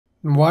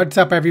What's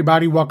up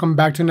everybody, welcome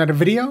back to another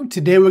video.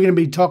 Today we're going to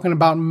be talking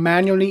about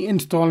manually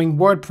installing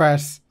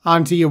WordPress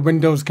onto your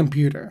Windows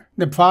computer.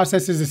 The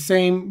process is the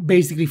same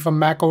basically for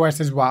macOS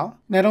as well.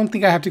 And I don't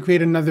think I have to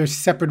create another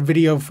separate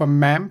video for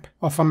MAMP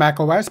or for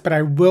macOS, but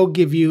I will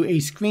give you a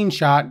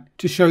screenshot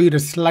to show you the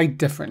slight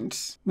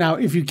difference. Now,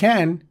 if you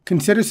can,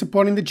 consider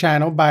supporting the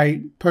channel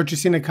by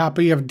purchasing a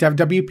copy of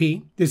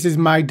DevWP. This is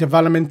my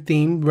development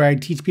theme where I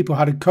teach people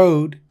how to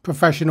code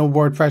professional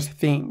WordPress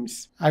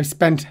themes. I've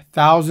spent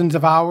thousands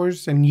of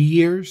hours and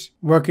years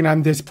working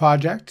on this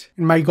project,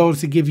 and my goal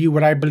is to give you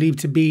what I believe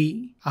to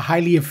be a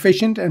highly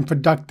efficient and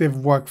productive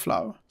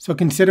workflow. So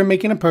consider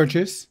making a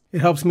purchase.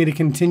 It helps me to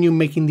continue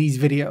making these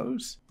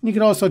videos. You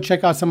can also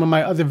check out some of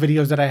my other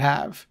videos that I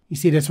have. You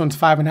see this one's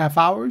 5.5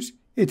 hours.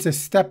 It's a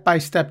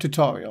step-by-step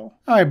tutorial.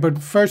 All right,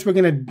 but first we're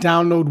going to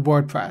download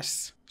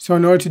WordPress. So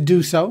in order to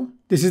do so,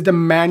 this is the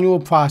manual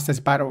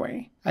process, by the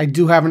way. I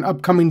do have an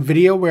upcoming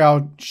video where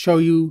I'll show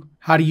you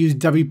how to use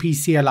WP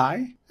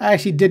CLI. I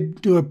actually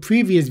did do a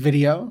previous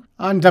video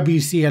on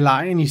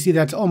WCLI, and you see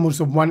that's almost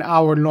a 1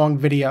 hour long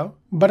video.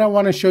 But I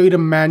want to show you the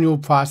manual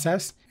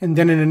process, and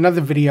then in another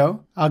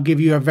video, I'll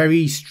give you a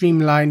very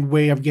streamlined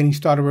way of getting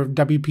started with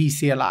WP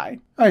CLI.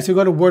 All right, so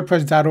go to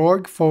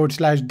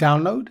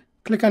wordpress.org/download.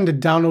 Click on the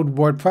download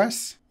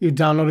WordPress. You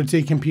download it to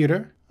your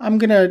computer. I'm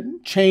going to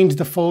change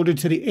the folder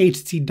to the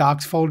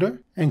htdocs folder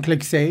and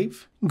click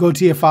Save. Go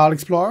to your File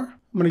Explorer.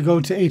 I'm going to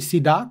go to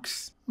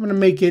htdocs. I'm going to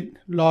make it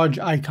large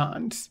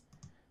icons.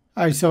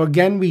 All right, so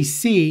again, we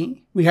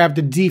see we have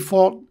the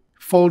default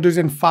folders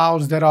and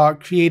files that are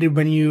created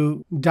when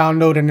you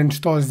download and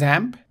install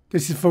XAMPP.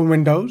 This is for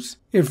Windows.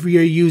 If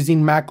you're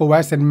using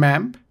macOS and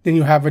MAMP, then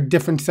you have a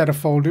different set of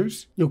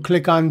folders. You'll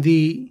click on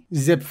the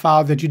zip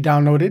file that you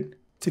downloaded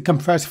to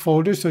compress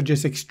folders, so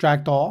just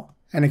extract all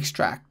and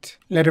extract.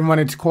 Let it run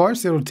its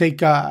course. It'll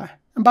take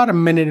about a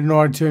minute in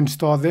order to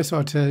install this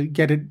or to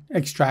get it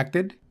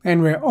extracted.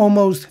 And we're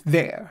almost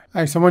there.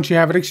 All right, so once you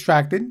have it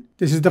extracted,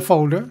 this is the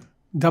folder.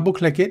 Double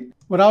click it.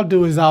 What I'll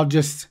do is I'll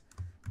just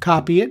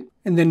copy it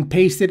and then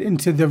paste it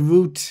into the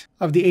root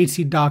of the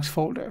htdocs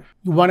folder.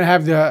 You want to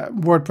have the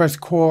WordPress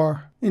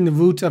core in the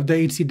root of the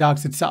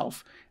htdocs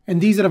itself. And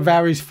these are the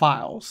various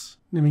files.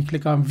 Let me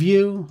click on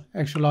View,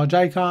 Extra Large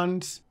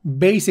Icons.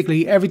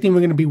 Basically, everything we're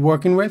going to be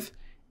working with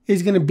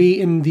is going to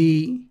be in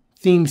the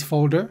Themes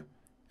folder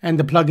and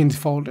the Plugins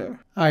folder.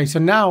 All right, so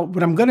now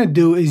what I'm going to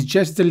do is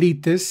just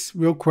delete this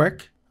real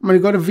quick. I'm going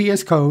to go to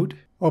VS Code,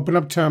 open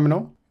up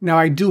Terminal. Now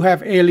I do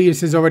have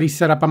aliases already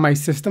set up on my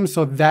system,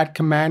 so that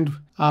command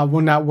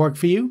will not work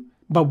for you.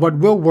 But what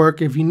will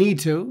work if you need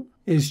to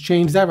is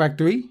change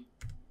directory,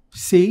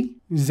 C,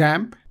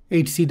 XAMPP,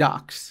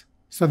 htdocs.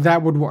 So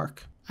that would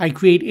work. I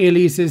create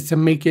aliases to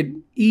make it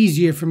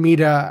easier for me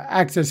to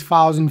access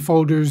files and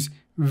folders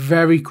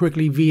very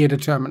quickly via the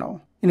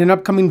terminal. In an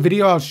upcoming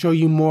video, I'll show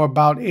you more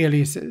about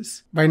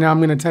aliases. Right now I'm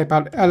going to type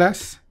out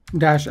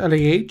ls-lah,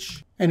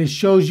 and it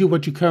shows you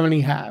what you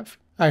currently have.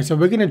 All right, so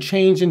we're going to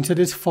change into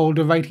this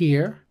folder right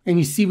here, and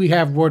you see we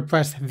have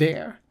WordPress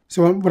there.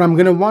 So what I'm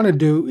going to want to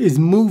do is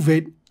move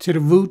it to the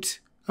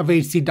root of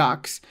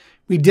htdocs.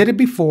 We did it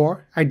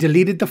before. I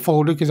deleted the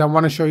folder because I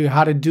want to show you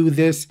how to do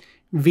this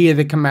via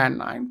the command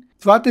line.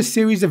 Throughout this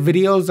series of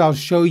videos, I'll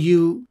show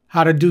you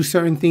how to do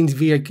certain things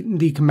via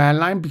the command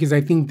line because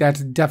I think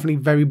that's definitely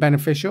very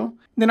beneficial.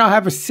 Then I'll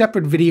have a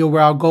separate video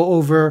where I'll go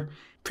over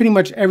pretty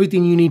much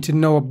everything you need to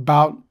know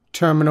about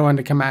Terminal and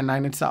the command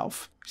line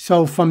itself.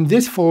 So from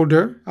this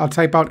folder, I'll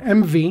type out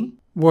MV,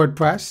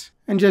 WordPress,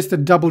 and just a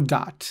double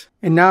dot.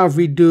 And now if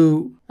we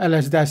do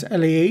ls-lah,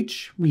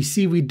 we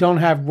see we don't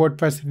have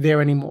WordPress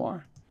there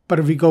anymore. But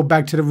if we go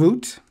back to the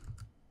root,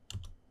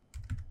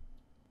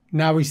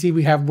 now we see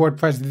we have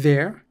WordPress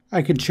there.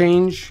 I could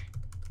change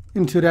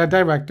into that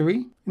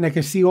directory, and I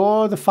can see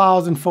all the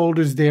files and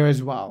folders there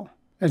as well.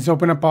 Let's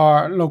open up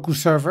our local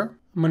server.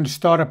 I'm going to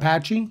start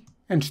Apache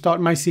and start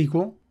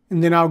MySQL.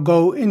 And then I'll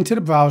go into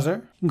the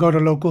browser and go to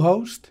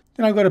localhost.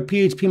 Then I'll go to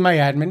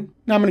phpMyAdmin.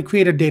 Now I'm going to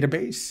create a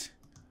database.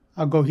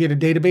 I'll go here to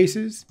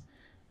databases.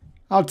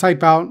 I'll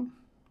type out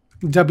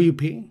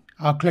WP.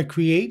 I'll click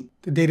create.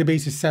 The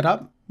database is set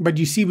up. But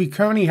you see we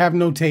currently have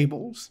no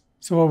tables.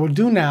 So what we'll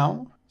do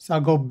now is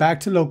I'll go back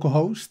to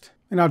localhost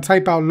and I'll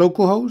type out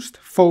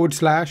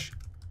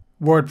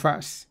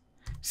localhost/WordPress.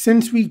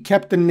 Since we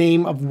kept the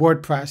name of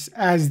WordPress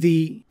as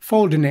the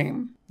folder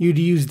name, you'd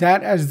use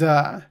that as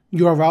the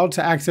URL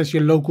to access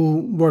your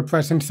local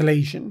WordPress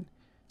installation.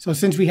 So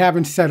since we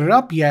haven't set it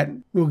up yet,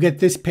 we'll get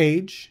this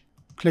page,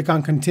 click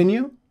on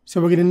continue. So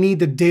we're going to need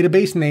the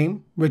database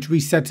name, which we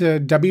set to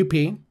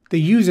WP.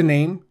 The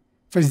username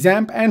for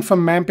XAMPP and for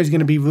MAMP is going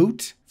to be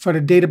root. For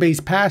the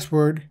database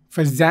password,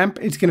 for XAMPP,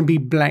 it's going to be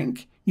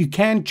blank. You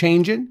can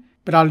change it,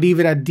 but I'll leave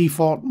it at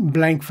default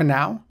blank for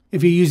now.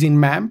 If you're using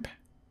MAMP,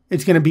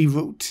 it's going to be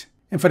root.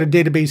 And for the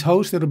database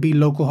host, it'll be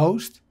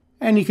localhost.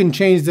 And you can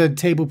change the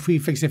table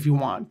prefix if you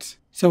want.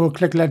 So we'll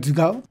click Let's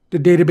Go. The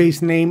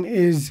database name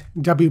is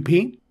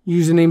WP.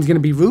 Username is going to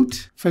be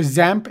root. For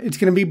XAMPP, it's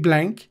going to be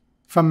blank.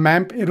 For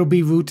MAMP, it'll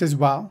be root as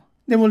well.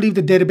 Then we'll leave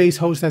the database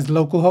host as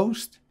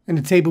localhost. and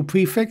the table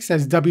prefix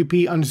as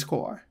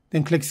WP_.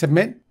 Then click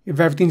submit. If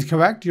everything's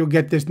correct, you'll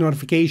get this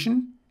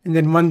notification, and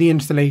then run the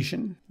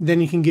installation.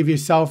 Then you can give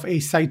yourself a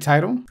site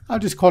title. I'll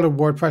just call it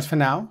WordPress for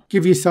now.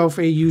 Give yourself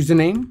a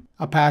username,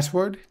 a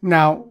password.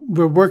 Now,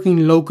 we're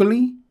working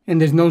locally, and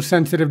there's no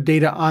sensitive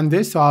data on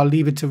this, so I'll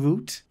leave it to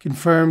root.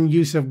 Confirm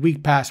use of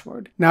weak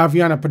password. Now, if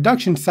you're on a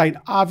production site,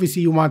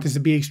 obviously you want this to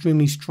be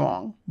extremely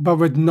strong. But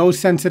with no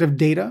sensitive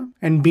data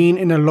and being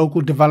in a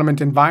local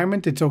development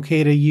environment, it's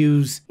okay to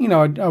use,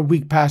 a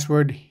weak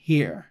password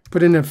here.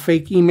 Put in a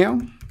fake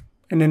email,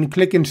 and then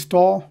click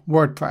Install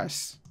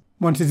WordPress.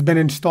 Once it's been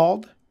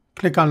installed,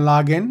 click on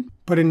Login,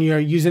 put in your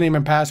username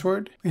and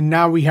password, and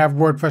now we have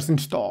WordPress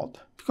installed.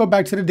 Go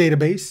back to the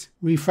database,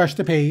 refresh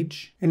the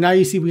page, and now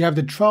you see we have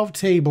the 12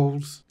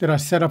 tables that are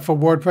set up for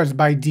WordPress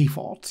by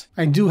default.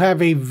 I do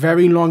have a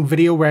very long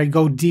video where I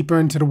go deeper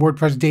into the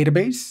WordPress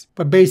database,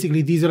 but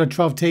basically these are the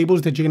 12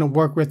 tables that you're going to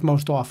work with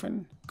most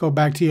often. Go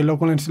back to your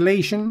local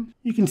installation.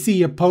 You can see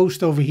your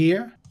post over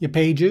here, your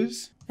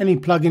pages, any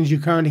plugins you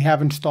currently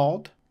have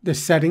installed, the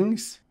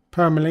settings,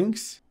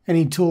 permalinks,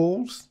 any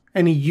tools,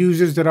 any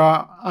users that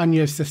are on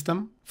your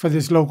system for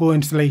this local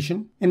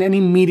installation, and any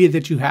media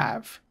that you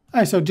have. All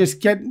right, so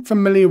just get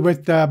familiar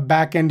with the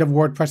back end of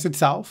WordPress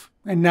itself,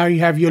 and now you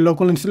have your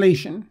local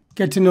installation.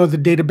 Get to know the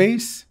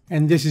database,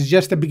 and this is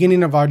just the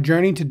beginning of our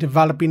journey to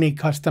developing a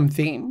custom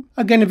theme.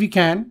 Again, if you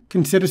can,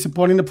 consider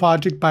supporting the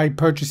project by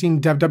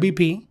purchasing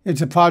DevWP.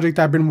 It's a project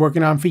I've been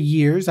working on for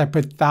years. I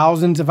put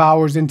thousands of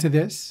hours into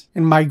this,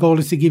 and my goal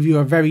is to give you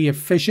a very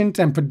efficient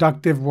and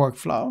productive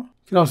workflow.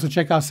 You can also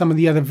check out some of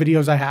the other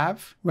videos I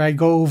have, where I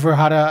go over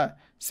how to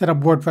set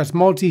up WordPress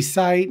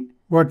multi-site,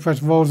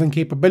 WordPress roles and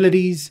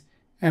capabilities,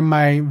 and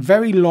my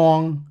very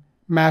long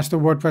master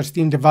WordPress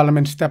theme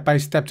development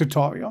step-by-step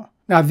tutorial.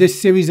 Now,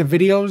 this series of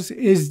videos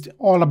is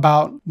all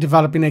about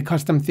developing a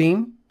custom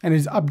theme and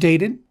is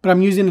updated, but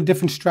I'm using a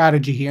different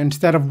strategy here.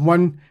 Instead of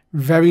one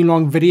very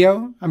long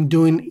video, I'm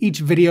doing each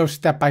video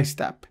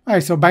step-by-step. All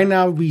right, so by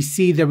now we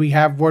see that we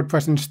have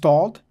WordPress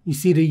installed. You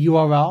see the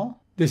URL.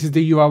 This is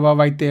the URL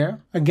right there.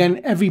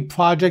 Again, every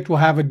project will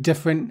have a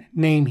different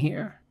name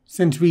here.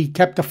 Since we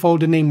kept the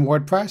folder name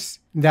WordPress,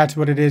 that's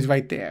what it is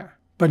right there.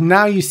 But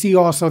now you see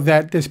also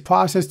that this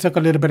process took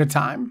a little bit of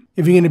time.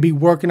 If you're going to be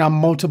working on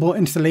multiple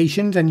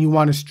installations and you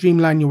want to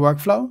streamline your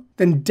workflow,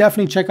 then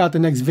definitely check out the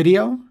next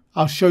video.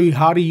 I'll show you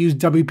how to use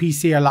WP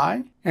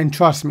CLI, and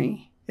trust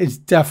me, it's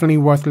definitely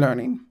worth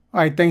learning.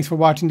 All right, thanks for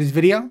watching this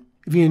video.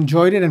 If you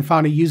enjoyed it and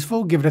found it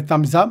useful, give it a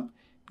thumbs up.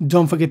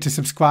 Don't forget to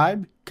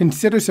subscribe.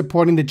 Consider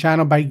supporting the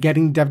channel by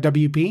getting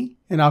DevWP,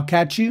 and I'll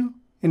catch you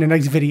in the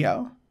next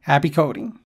video. Happy coding.